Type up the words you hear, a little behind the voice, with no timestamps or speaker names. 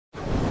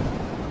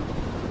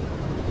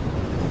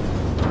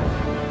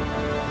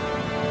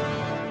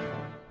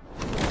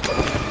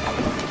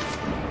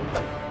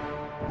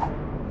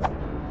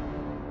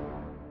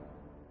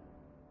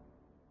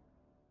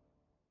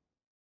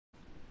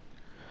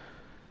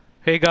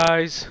Hey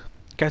guys,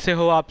 कैसे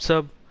हो आप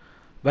सब?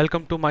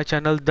 Welcome to my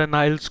channel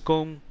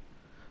dNileskum.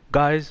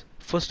 Guys,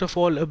 first of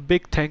all a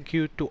big thank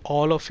you to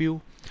all of you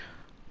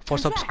for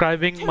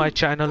subscribing my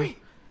channel.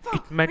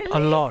 It meant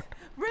a lot.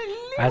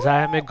 As I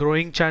am a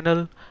growing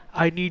channel,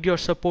 I need your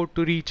support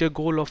to reach a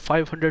goal of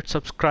 500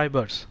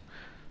 subscribers.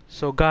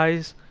 So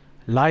guys,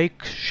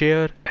 like,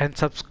 share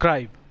and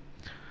subscribe.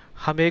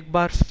 हम एक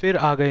बार फिर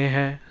आ गए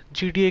हैं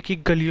GTA की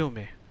गलियों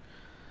में,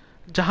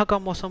 जहाँ का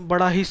मौसम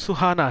बड़ा ही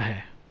सुहाना है।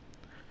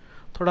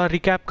 थोड़ा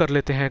रिकैप कर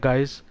लेते हैं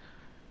गाइस।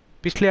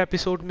 पिछले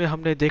एपिसोड में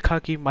हमने देखा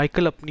कि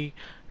माइकल अपनी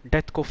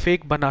डेथ को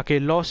फेक बना के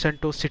लॉस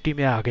सैंटोस सिटी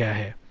में आ गया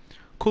है।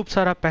 खूब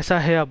सारा पैसा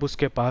है अब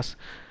उसके पास,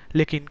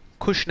 लेकिन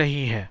खुश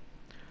नहीं है।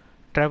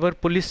 ट्रेवर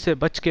पुलिस से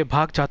बच के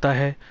भाग जाता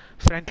है।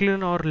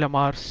 फ्रैंकलिन और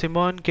लमार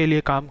सिमोन के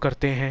लिए काम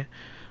करते हैं,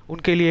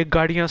 उनके लिए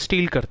गाड़ियाँ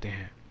स्टील करते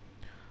हैं।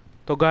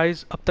 तो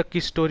गाइस, अब तक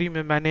की स्टोरी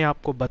में मैंने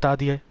आपको बता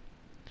दिया।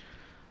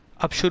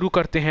 अब शुरू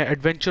करते हैं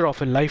adventure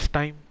of A life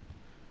time,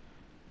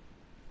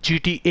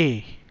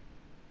 GTA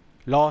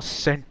Los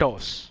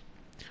Santos.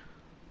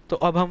 तो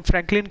अब हम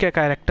फ्रैंकलिन के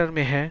कैरेक्टर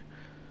में हैं,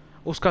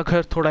 उसका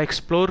घर थोड़ा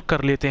एक्सप्लोर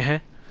कर लेते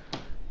हैं।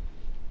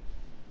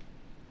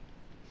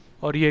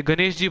 और ये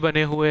गणेश जी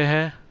बने हुए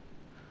हैं।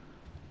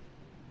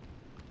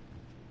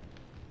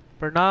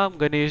 प्रणाम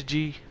Ganesh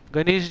ji.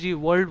 Ganesh ji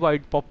world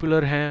wide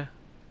popular हैं।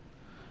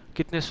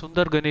 कितने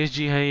सुंदर गणेश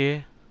जी हैं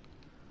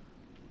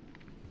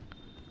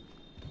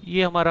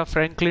ये हमारा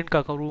फ्रैंकलिन का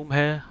रूम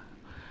है।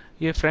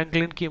 ये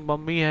फ्रैंकलिन की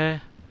मम्मी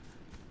है,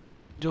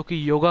 जो कि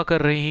योगा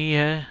कर रही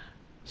हैं,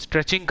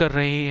 स्ट्रेचिंग कर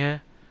रही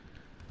हैं।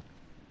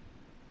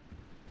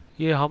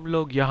 ये हम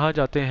लोग यहाँ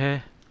जाते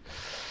हैं।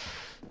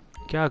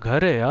 क्या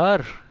घर है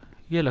यार,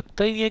 ये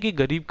लगता ही नहीं है कि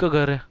गरीब का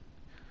घर है।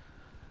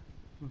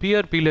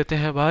 बियर पी लेते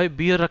हैं भाई,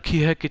 बियर रखी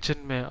है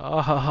किचन में।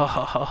 आहा हा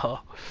हा हा हा,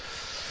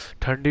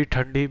 ठंडी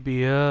ठंडी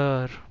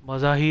बियर,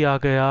 मजा ही आ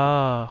गया।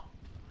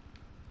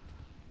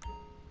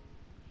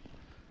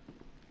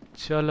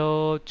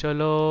 चलो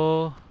चलो।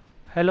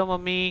 हेलो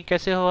मम्मी,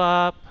 कैसे हो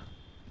आप?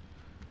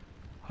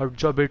 हट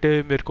जा बेटे,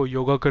 मेरे को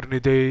योगा करने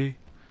दे।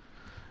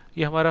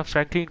 ये हमारा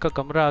फ्रैंकलिन का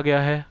कमरा आ गया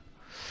है।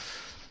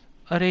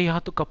 अरे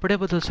यहाँ तो कपड़े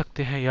बदल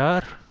सकते हैं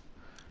यार।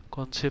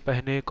 कौन से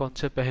पहने कौन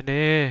से पहने?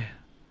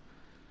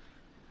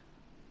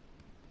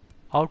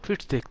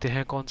 आउटफिट्स देखते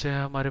हैं कौन से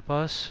हैं हमारे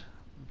पास।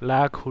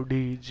 ब्लैक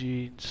हुडी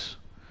जीन्स,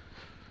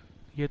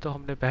 ये तो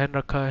हमने पहन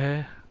रखा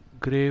है।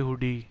 Grey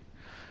hoodie,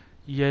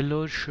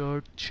 yellow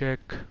shirt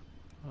check,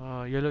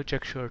 yellow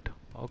check shirt,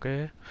 okay.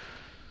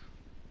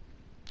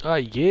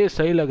 ये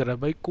सही लग रहा है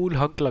भाई, कूल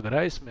हंक लग रहा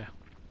है इसमें।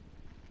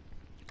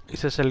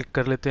 इसे सेलेक्ट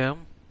कर लेते हैं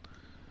हम।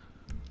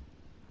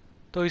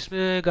 तो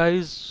इसमें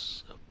गाइस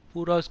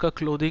पूरा इसका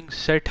क्लोथिंग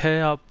सेट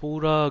है। आप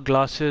पूरा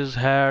glasses,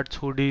 hats,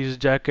 hoodies,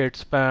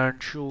 jackets,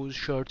 pant, shoes,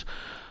 shirts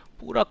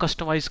पूरा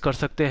कस्टमाइज कर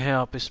सकते हैं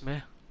आप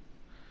इसमें।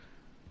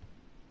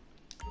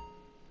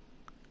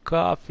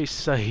 काफी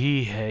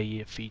सही है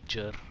ये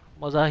फीचर,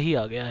 मज़ा ही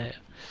आ गया है।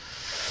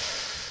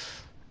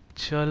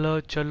 चलो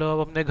चलो, अब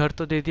हमने घर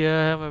तो दे दिया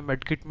है, हमें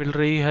मेडकिट मिल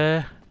रही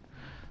है।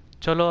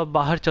 चलो अब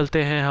बाहर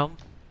चलते हैं हम।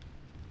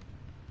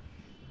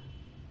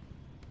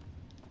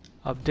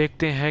 अब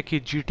देखते हैं कि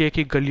GTA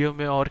की गलियों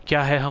में और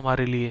क्या है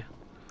हमारे लिए।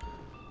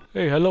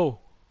 ए हेलो,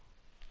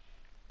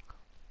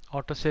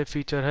 ऑटो सेव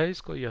फीचर है,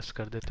 इसको यस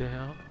कर देते हैं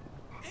हम।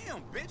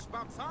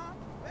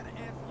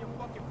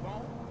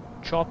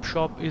 Chop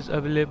shop is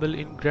available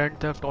in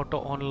grand theft auto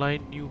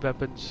online. New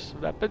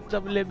weapons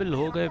available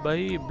हो गए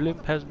भाई।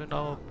 Blimp has been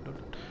now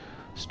uploaded.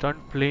 Stunt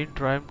plane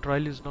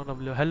trial is not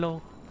available.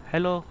 Hello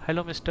hello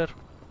hello mister,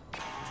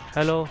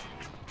 hello.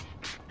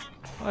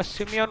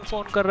 Simian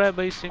phone कर रहा है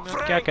भाई।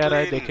 सिमियन क्या कह रहा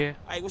है देखे।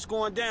 Hey, what's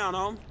going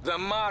down, The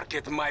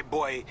market, my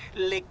boy.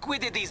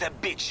 Liquidity's a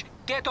bitch.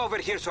 Get over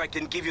here so I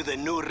can give you the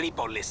new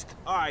repo list.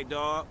 Alright,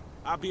 dog.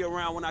 I'll be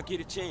around when I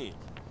get a chance.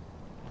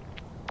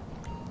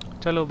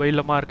 चलो भाई,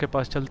 Lamar के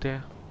पास चलते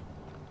हैं।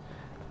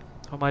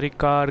 हमारी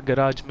car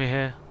garage में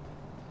है।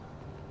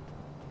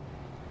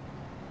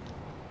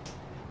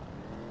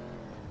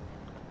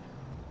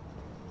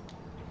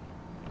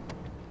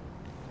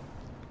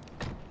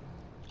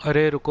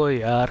 अरे रुको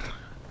यार,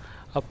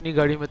 अपनी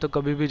गाड़ी में तो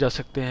कभी भी जा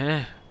सकते हैं।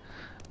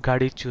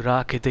 गाड़ी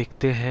चुरा के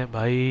देखते हैं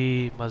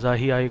भाई, मज़ा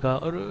ही आएगा।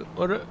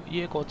 और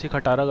ये कौन सी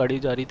खटारा गाड़ी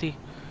जा रही थी?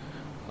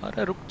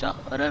 अरे रुक जा,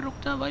 अरे रुक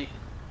जा भाई।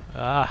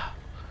 आह,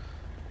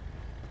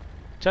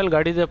 चल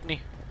गाड़ी दे अपनी।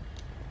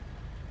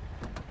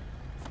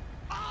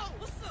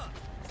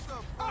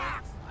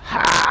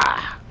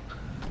 हाँ,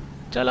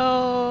 चलो।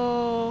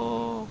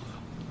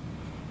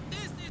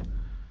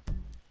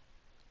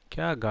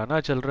 क्या गाना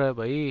चल रहा है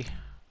भाई।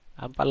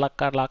 हम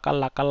लक्का लक्का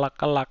लक्का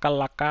लक्का लक्का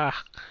लक्का।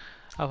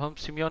 अब हम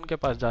सिमियन के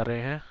पास जा रहे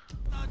हैं।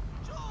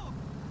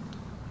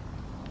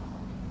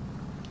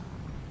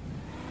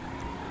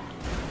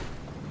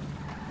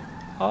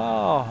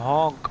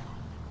 हॉन्क।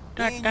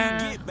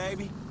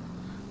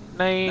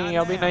 नहीं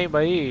अभी नहीं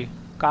भाई,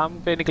 काम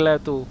पे निकला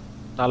है तू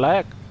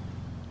नालायक।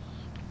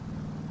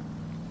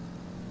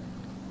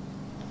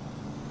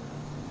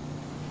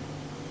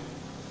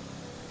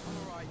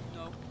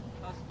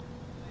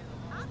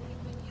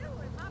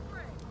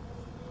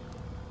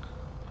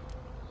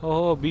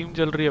 ओह बीम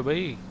जल रही है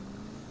भाई।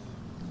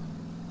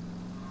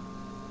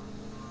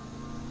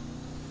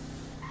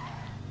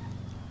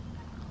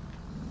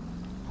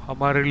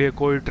 हमारे लिए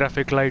कोई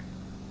ट्रैफिक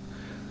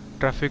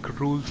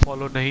रूल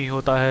फॉलो नहीं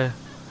होता है,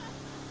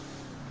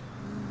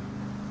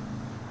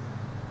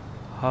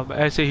 हम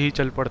ऐसे ही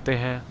चल पड़ते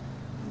हैं।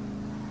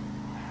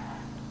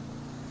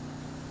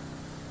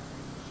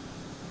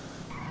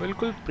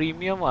 बिल्कुल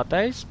प्रीमियम आता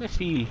है इसमें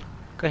फील,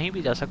 कहीं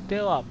भी जा सकते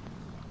हो आप।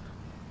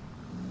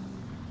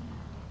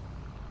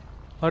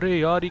 अरे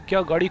यार ये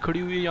क्या गाड़ी खड़ी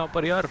हुई है यहाँ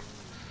पर यार,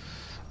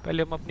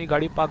 पहले हम अपनी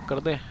गाड़ी पार्क कर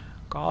दें।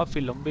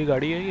 काफ़ी लंबी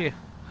गाड़ी है ये,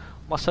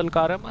 मसल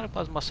कार है हमारे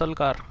पास, मसल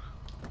कार।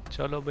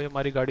 चलो भाई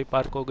हमारी गाड़ी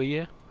पार्क हो गई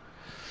है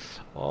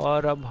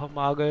और अब हम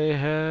आ गए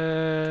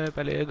हैं।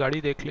 पहले ये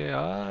गाड़ी देख ले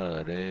यार।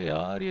 अरे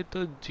यार ये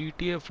तो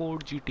GTA 4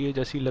 GTA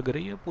जैसी लग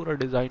रही है, पूरा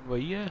डिज़ाइन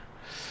वही है।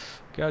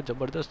 क्या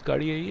ज़बरदस्त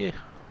गाड़ी है ये।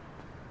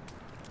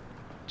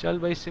 चल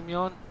भाई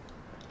सिमियोन,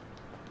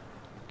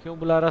 क्यों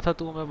बुला रहा था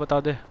तू, मैं बता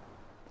दे।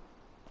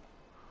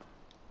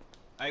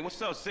 Hey,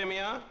 what's up,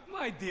 Simeon?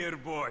 My dear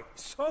boy,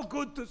 so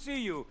good to see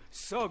you.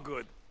 So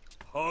good.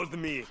 Hold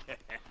me.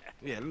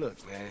 Yeah, look,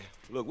 man.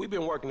 Look, we've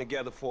been working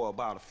together for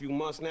about a few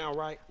months now,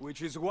 right?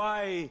 Which is why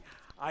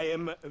I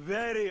am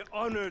very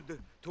honored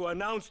to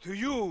announce to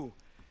you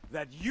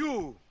that you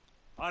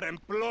are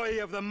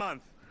Employee of the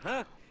Month.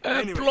 Huh?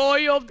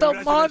 Employee of the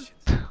month.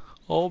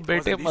 ओ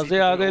बेटे मजे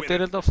आ गए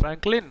तेरे तो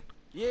Franklin.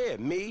 Yeah,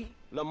 me,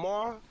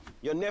 Lamar,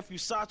 your nephew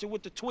Sacha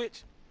with the Twitch.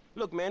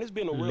 Look, man, it's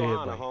been a real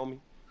honor, homie.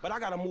 But I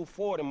gotta move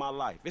forward in my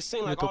life. It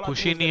seems like all I do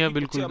is let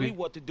people tell me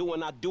what to do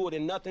and I do it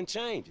and nothing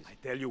changes. I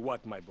tell you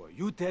what, my boy.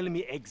 You tell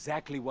me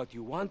exactly what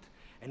you want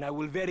and I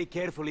will very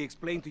carefully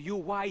explain to you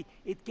why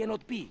it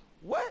cannot be.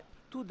 What?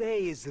 Today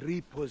is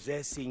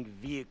repossessing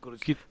vehicles.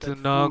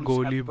 कितना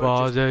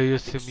गोलीबाज है ये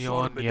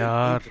Simeon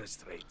यार।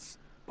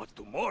 But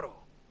tomorrow,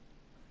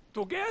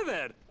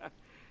 together,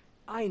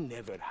 I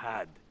never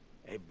had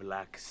a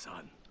black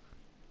son.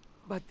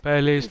 But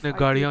पहले इसने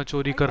गाड़ियाँ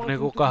चोरी करने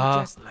को कहा,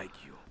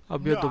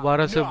 अब ये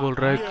दोबारा से बोल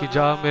रहा है कि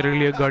जा मेरे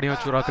लिए गाड़ियाँ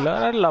चुरा के ला।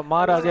 अरे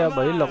लमार आ गया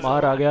भाई,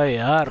 लमार आ गया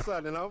यार।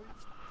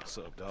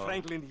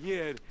 Franklin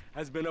here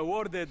has been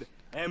awarded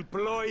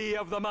Employee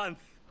of the Month.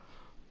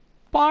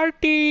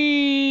 Party.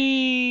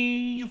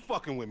 You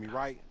fucking with me,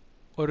 right?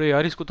 अरे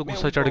यार इसको तो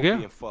गुस्सा चढ़ गया।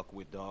 Man,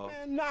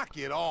 knock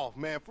it off,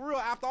 man. For real,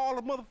 after all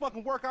the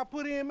motherfucking work I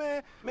put in,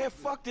 man. Man,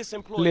 fuck this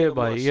employee. ले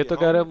भाई ये तो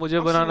कह रहा है मुझे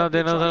बनाना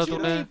देना था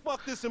तूने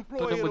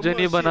मुझे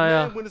नहीं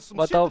बनाया।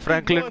 बताओ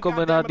फ्रैंकलिन को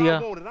बना दिया।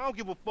 I don't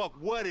give a fuck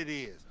what it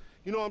is.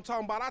 You know what I'm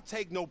talking about? I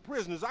take no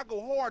prisoners. I go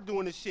hard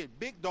doing this shit.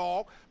 Big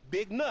dog,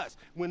 big nuts.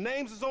 When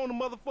names is on the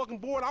motherfucking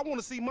board, I want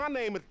to see my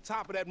name at the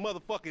top of that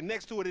motherfucking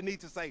next to it. It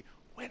needs to say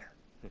winner.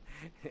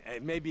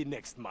 Maybe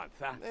next month,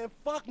 huh? Man,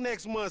 fuck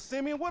next month,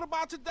 Simeon. What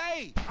about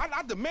today?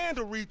 I demand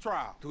a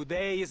retrial.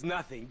 Today is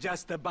nothing.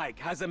 Just a bike.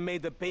 Hasn't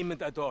made a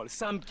payment at all.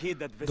 Some kid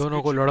that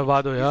दोनों को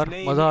लड़वा दो यार,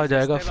 मजा आ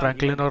जाएगा।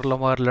 Franklin और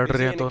Lamar लड़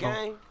रहे हैं दोनों,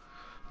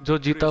 जो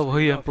जीता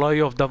वही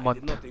employ of the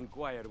month.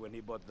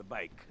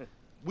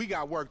 We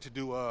got work to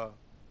do,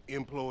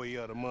 employee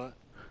of the month.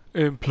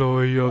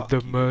 Employ of the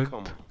month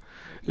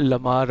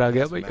Lamar आ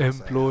गया भाई,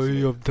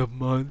 employ of the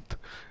month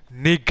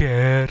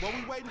nigger. What we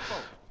waiting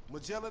for?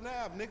 Magellan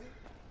Ave, nigga.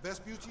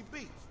 Vespucci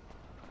Beach.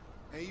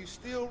 And you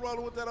still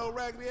rolling with that old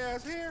raggedy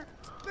ass hair?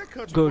 That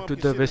country Go to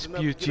the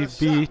Vespucci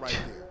Beach.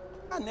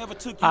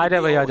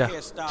 आजा भाई आजा,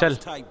 चल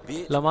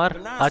Lamar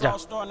आजा।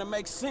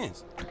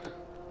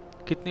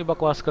 कितनी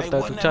बकवास करता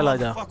है तू, चल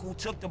आजा।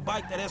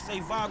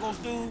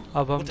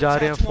 अब हम जा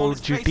रहे हैं फोर्ट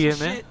GTA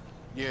में।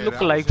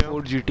 Look like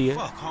fort GTA,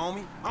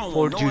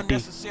 fort GT।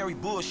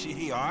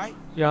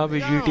 यहाँ भी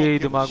GTA ही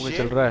दिमाग में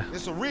चल रहा है।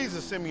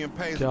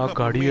 क्या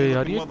गाड़ी है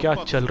यार, ये क्या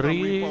चल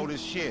रही है।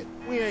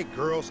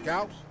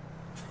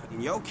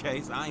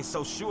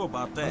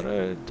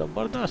 अरे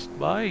जबरदस्त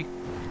भाई।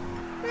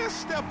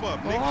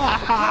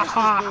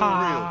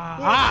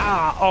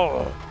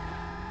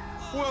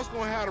 Who else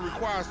gonna have to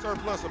require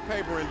surplus of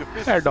paper and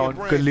deficiency Head-on of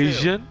brand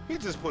collision. sales? He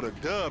just put a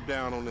dub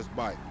down on this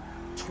bike.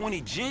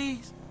 20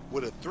 G's?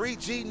 With a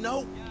 3G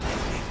note?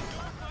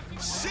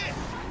 Shit!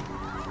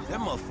 That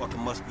motherfucker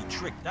must be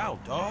tricked out,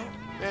 dog.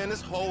 Man,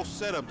 this whole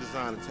setup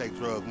designed to take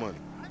drug money.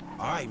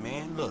 Alright,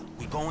 man, look,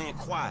 we go in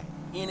quiet.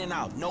 In and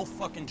out, no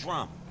fucking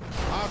drama.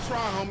 I'll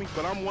try, homie,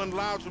 but I'm one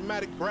loud,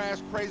 dramatic, brash,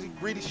 crazy,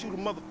 greedy, shoot a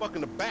motherfucker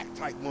in the back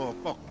type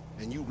motherfucker.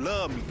 And you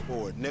love me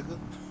for it, nigga.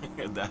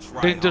 That's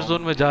right. Danger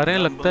zone में जा रहे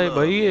हैं लगता है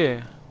भाई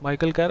ये।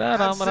 Michael कह रहा है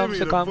आराम आराम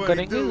से काम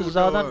करेंगे,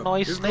 ज्यादा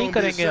नॉइस नहीं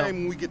करेंगे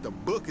हम। We get to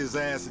book his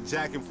ass and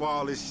jack him for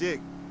all this shit.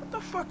 What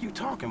the fuck you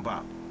talking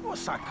about? You a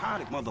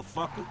psychotic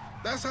motherfucker.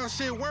 That's how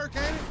shit work,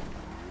 ain't it?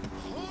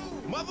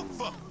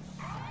 Motherfucker.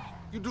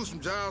 You do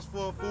some jobs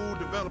for a fool,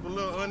 develop a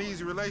little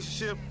uneasy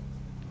relationship.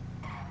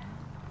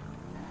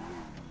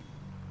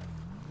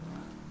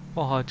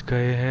 पहुंच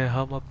गए हैं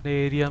हम अपने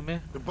area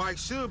में। The bike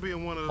should be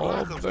in one of the O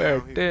lockups down here.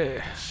 बेटे,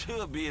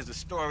 Should be is the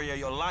story of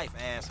your life,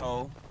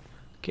 asshole.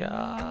 क्या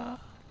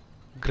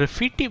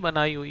graffiti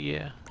बनाई हुई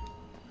है।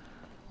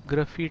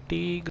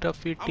 Graffiti I'm gonna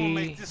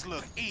make this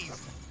look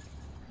easy.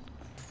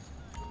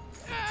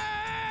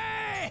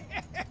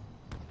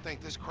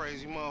 think this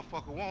crazy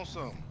motherfucker wants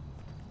something.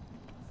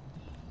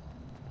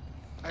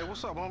 Hey,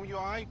 what's up, homie? You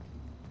all right?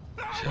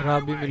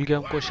 शराबी मिल गया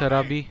हमको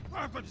शराबी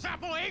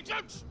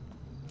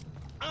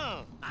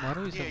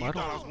मारो इसे मारो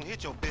ये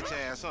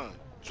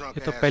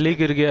तो पहले ही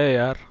गिर गया है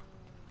यार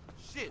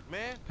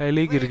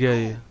पहले ही गिर गया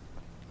ये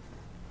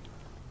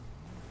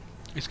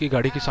इसकी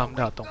गाड़ी के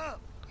सामने आता हूँ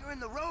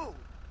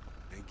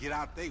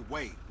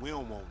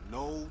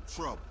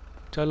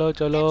चलो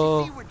चलो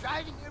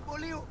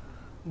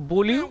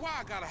बोलियो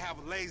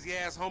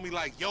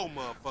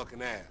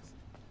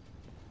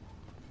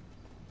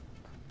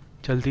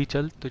जल्दी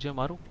चल तुझे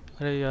मारूं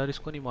अरे यार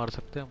इसको नहीं मार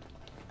सकते हम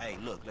Hey,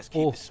 look, let's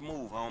keep it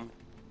smooth, homie.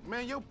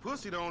 Man, your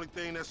pussy the only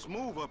thing that's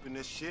smooth up in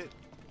this shit.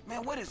 Man,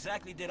 what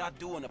exactly did I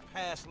do in a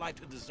past life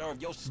to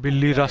deserve your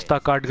बिल्ली रास्ता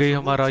काट गई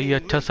हमारा ये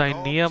अच्छा sign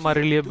नहीं है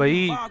हमारे लिए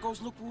भाई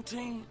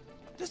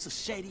This a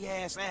shady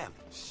ass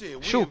alley. Shit,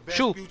 we Shoot, in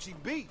shoot. Vespucci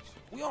Beach.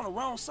 We on the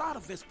wrong side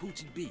of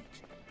Vespucci Beach.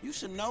 You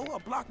should know a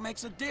block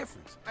makes a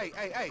difference.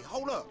 Hey,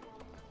 hold up.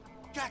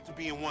 Got to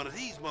be in one of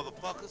these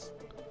motherfuckers.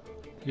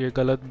 ये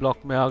गलत block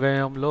में आ गए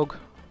हैं हम लोग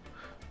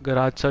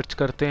garage search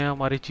करते हैं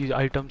हमारी चीज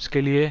आइटम्स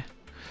के लिए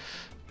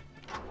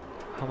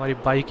हमारी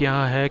बाइक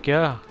यहाँ है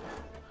क्या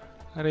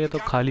अरे ये तो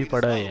खाली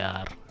पड़ा है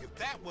यार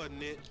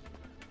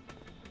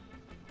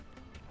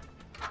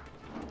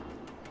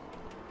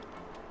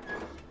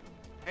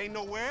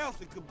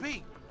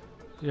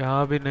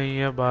यहाँ भी नहीं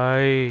है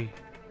भाई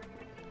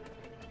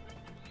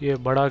ये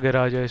बड़ा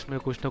गैराज है इसमें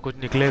कुछ ना कुछ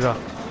निकलेगा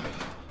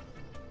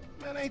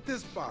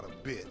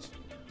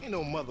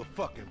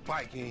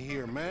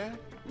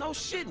No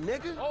shit,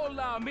 nigga.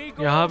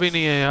 यहाँ भी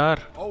नहीं है यार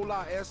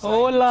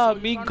Hola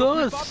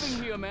amigos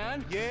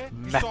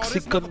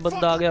मैक्सिकन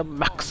बंदा आ गया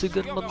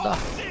मैक्सिकन बंदा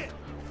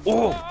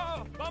ओह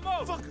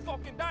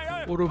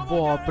अरे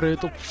बाप रे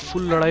तो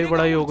फुल लड़ाई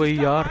बड़ाई हो गई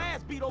यार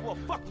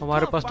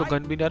हमारे पास तो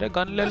गन भी नहीं आ रहे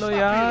गन ले लो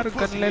यार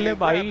गन ले ले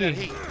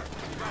भाई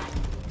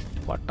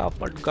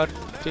फटाफट गन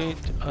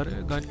चेंज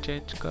अरे गन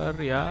चेंज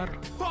कर यार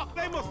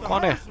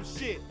कौन है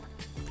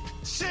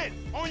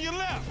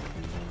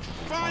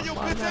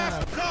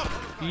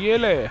ये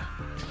ले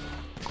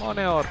कौन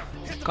है और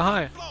कहाँ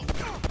है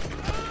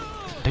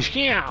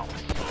ढिशकियाँ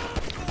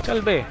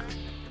चल बे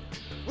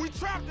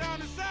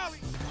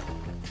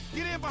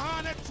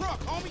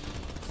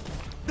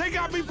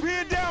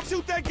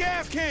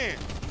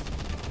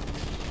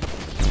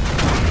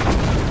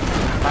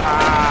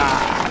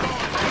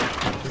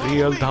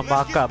रियल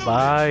धमाका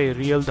भाई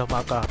रियल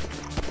धमाका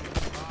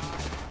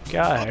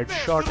क्या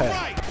हेडशॉट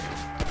है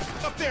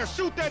There,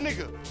 shoot that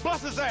nigga.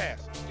 Bust his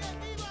ass.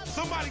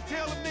 Somebody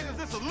tell them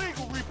niggas it's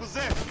illegal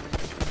repossession.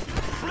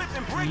 Flip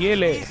and brick ये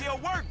ले easier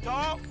work,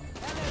 dog.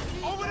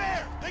 Over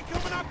there. They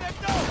coming out that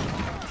door.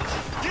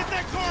 Get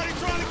that car. They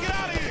trying to get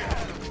out of here.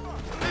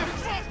 Man,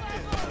 fuck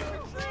this.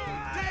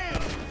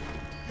 Damn.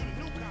 You the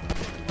newcomer.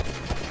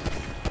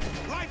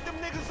 Light them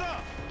niggas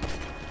up.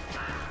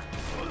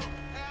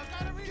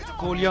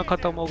 गोलियां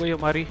खत्म हो गई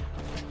हमारी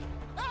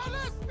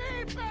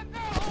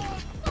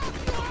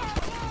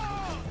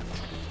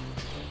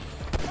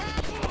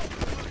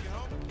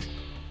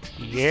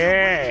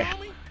Yeah,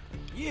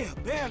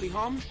 barely,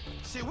 homie.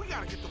 Shit, we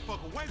gotta get the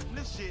fuck away from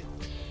this shit.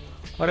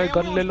 अरे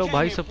gun ले लो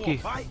भाई सबकी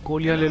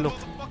गोलियां ले लो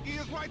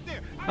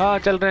हाँ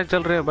चल रहे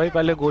हैं भाई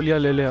पहले गोलियां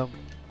ले ले हम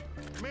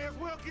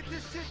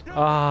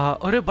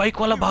अरे बाइक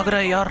वाला भाग रहा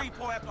है यार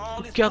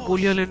क्या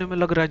गोलियां लेने में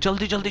लग रहा है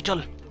जल्दी जल्दी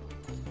चल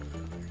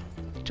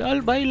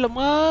चल भाई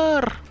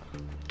लमार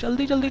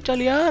जल्दी जल्दी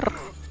चल यार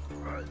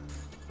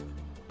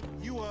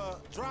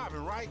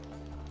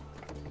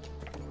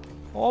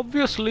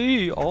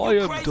Obviously, I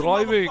am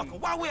driving.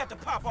 Why we have to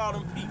pop all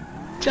them people?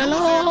 Chalo!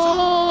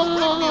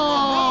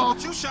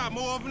 But you shot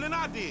more of them than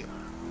I did.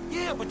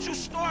 Yeah, but you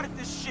started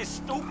this shit,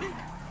 stupid.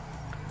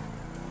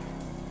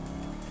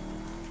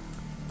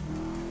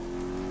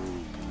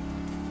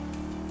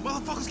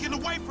 Motherfuckers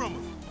getting away from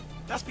us.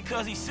 That's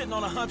because he's sitting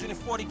on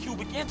 140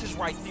 cubic inches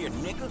right there,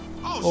 nigga.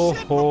 Oh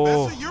shit,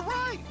 Professor, you're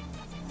right.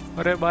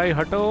 अरे भाई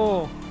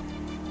हटो.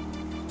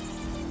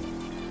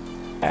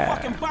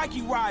 Fucking bike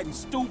you riding,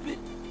 stupid.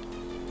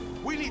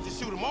 We need to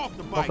shoot him off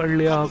the bike. पकड़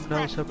लिया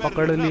हमने उसे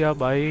पकड़ लिया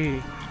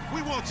भाई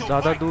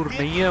ज़्यादा दूर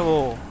नहीं है वो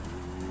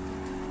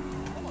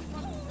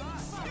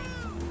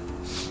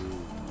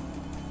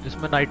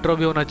इसमें नाइट्रो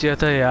भी होना चाहिए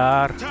था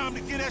यार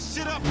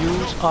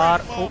यूज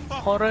आर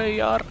और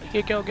यार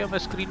ये क्या हो गया मैं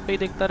स्क्रीन पे ही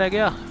देखता रह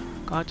गया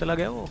कहाँ चला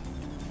गया वो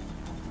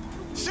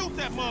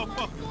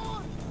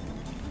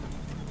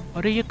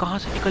अरे ये कहाँ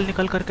से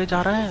निकल करके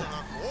जा रहा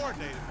है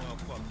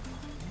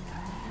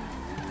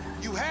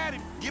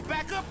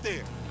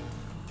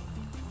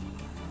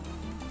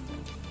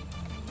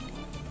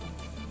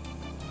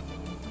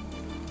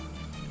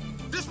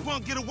This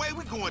punk get away,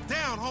 we going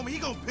down, homie. He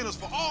gonna pin us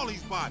for all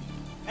these bodies.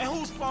 And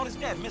whose fault is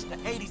that, Mr.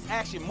 80s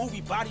action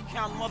movie body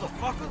count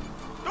motherfucker?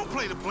 Don't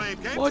play the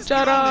blame game. वो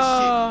चारा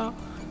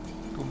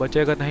तू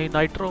बचेगा नहीं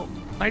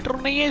nitro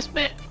नहीं है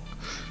इसमें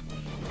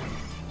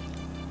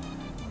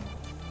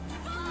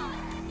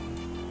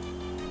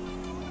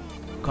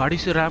गाड़ी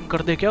से रैम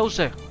कर दे क्या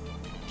उसे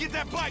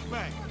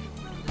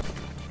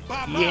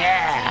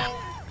Yeah!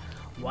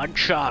 One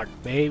shot,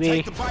 baby.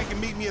 Take the bike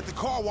and meet me at the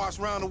car wash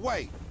round the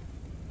way.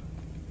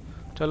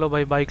 चलो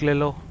भाई बाइक ले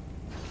लो.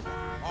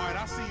 All right,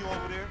 I'll see you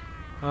over there.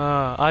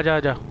 हाँ आजा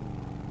आजा.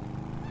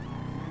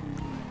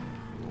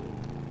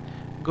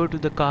 Go to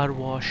the car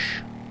wash.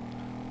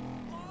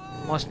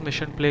 मस्त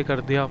मिशन प्ले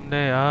कर दिया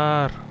हमने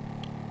यार.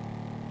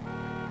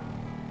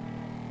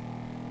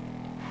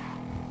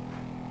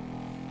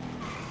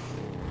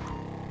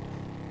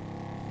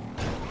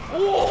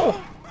 ओह!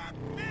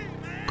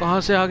 कहाँ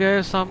से आ गया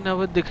है सामने?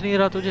 अब दिख नहीं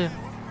रहा तुझे?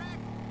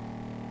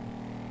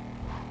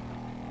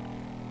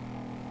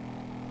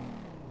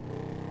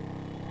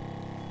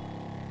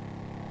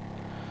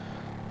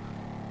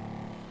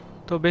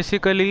 तो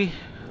बेसिकली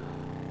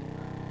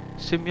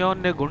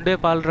सिमियोन ने गुंडे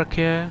पाल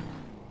रखे हैं,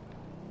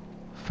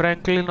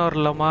 फ्रैंकलिन और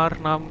लमार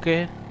नाम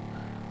के,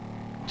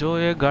 जो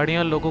ये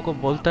गाड़ियां लोगों को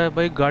बोलता है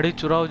भाई गाड़ी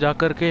चुराओ जा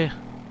कर के,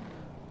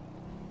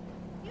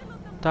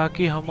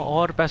 ताकि हम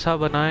और पैसा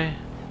बनाएं,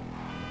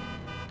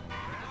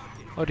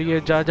 और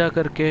ये जा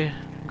करके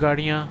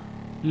गाड़ियां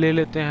ले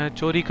लेते हैं,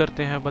 चोरी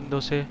करते हैं बंदों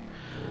से,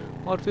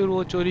 और फिर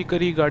वो चोरी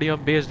करी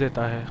गाड़ियां बेच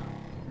देता है.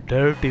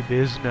 Dirty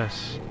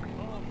business.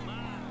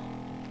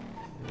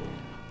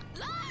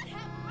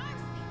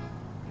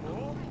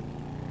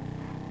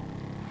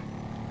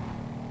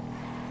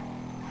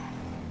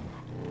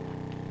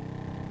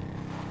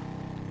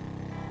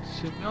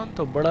 सिमियोन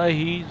तो बड़ा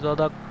ही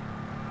ज़्यादा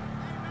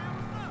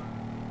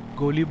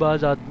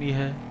गोलीबाज आदमी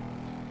है,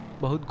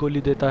 बहुत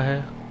गोली देता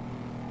है,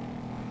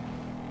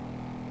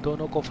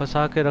 दोनों को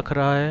फंसा के रख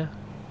रहा है,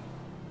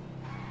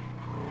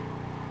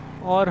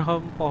 और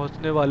हम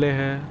पहुंचने वाले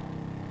हैं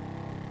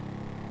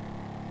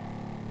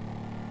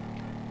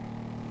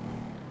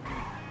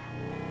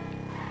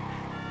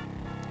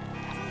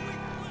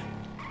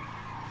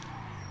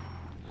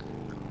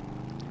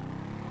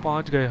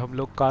पहुंच गए हम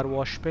लोग कार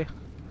वॉश पे.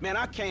 Man,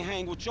 I can't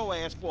hang with your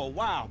ass for a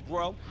while,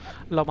 bro.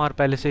 Lamar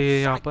पहले से ही है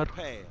यहाँ पर.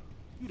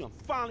 You done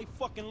finally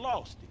fucking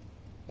lost it.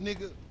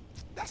 Nigga,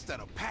 that's that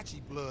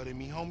Apache blood in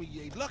me, homie.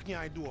 You ain't lucky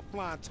I ain't do a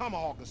flying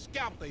tomahawk and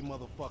scalp they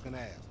motherfucking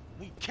ass.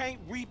 We can't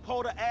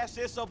repo the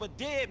assets of a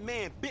dead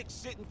man, big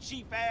sitting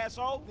chief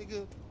asshole.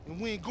 Nigga, and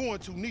we ain't going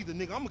to neither,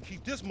 nigga. I'm gonna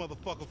keep this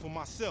motherfucker for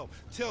myself.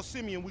 Tell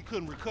Simeon we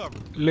couldn't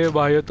recover. ले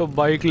भाई ये तो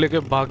bike लेके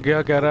भाग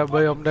गया, कह रहा है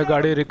भाई हमने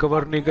गाड़ी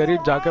रिकवर नहीं करी,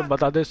 जाके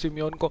बता दे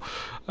सिमियोन को.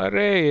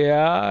 अरे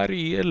यार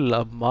ये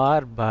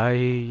लमार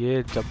भाई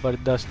ये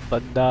जबरदस्त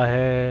बंदा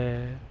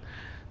है,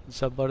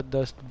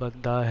 जबरदस्त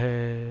बंदा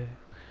है,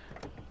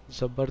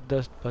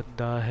 जबरदस्त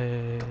बंदा है.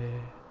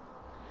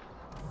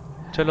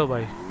 चलो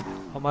भाई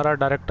हमारा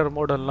डायरेक्टर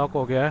मोड अनलॉक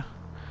हो गया है,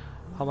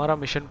 हमारा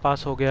मिशन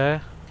पास हो गया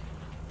है.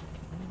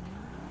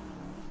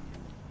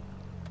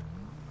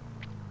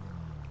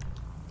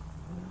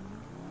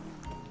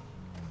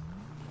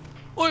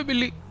 ओए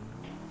बिल्ली.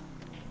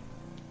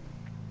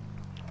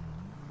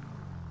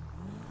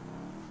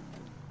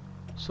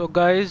 सो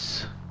गाइस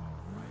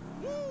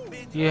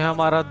ये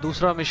हमारा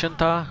दूसरा मिशन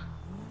था.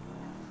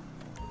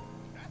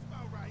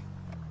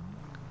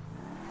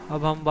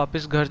 अब हम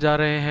वापस घर जा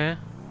रहे हैं.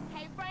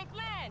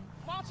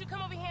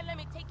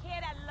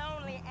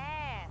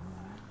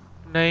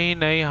 नहीं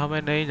नहीं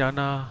हमें नहीं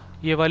जाना,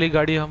 ये वाली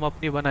गाड़ी हम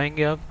अपनी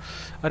बनाएंगे अब.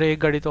 अरे एक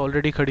गाड़ी तो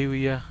ऑलरेडी खड़ी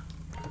हुई है.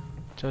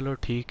 चलो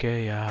ठीक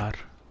है यार.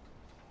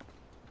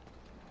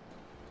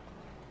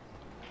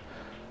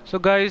 So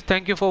guys,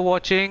 thank you for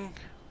watching.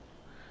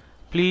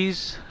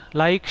 Please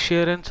like,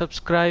 share and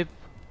subscribe.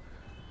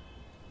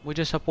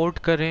 मुझे सपोर्ट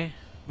करें,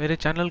 मेरे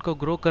चैनल को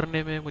ग्रो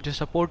करने में मुझे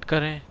सपोर्ट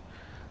करें,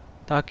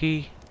 ताकि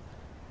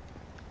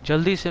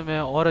जल्दी से मैं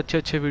और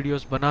अच्छे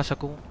वीडियोस बना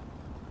सकूं.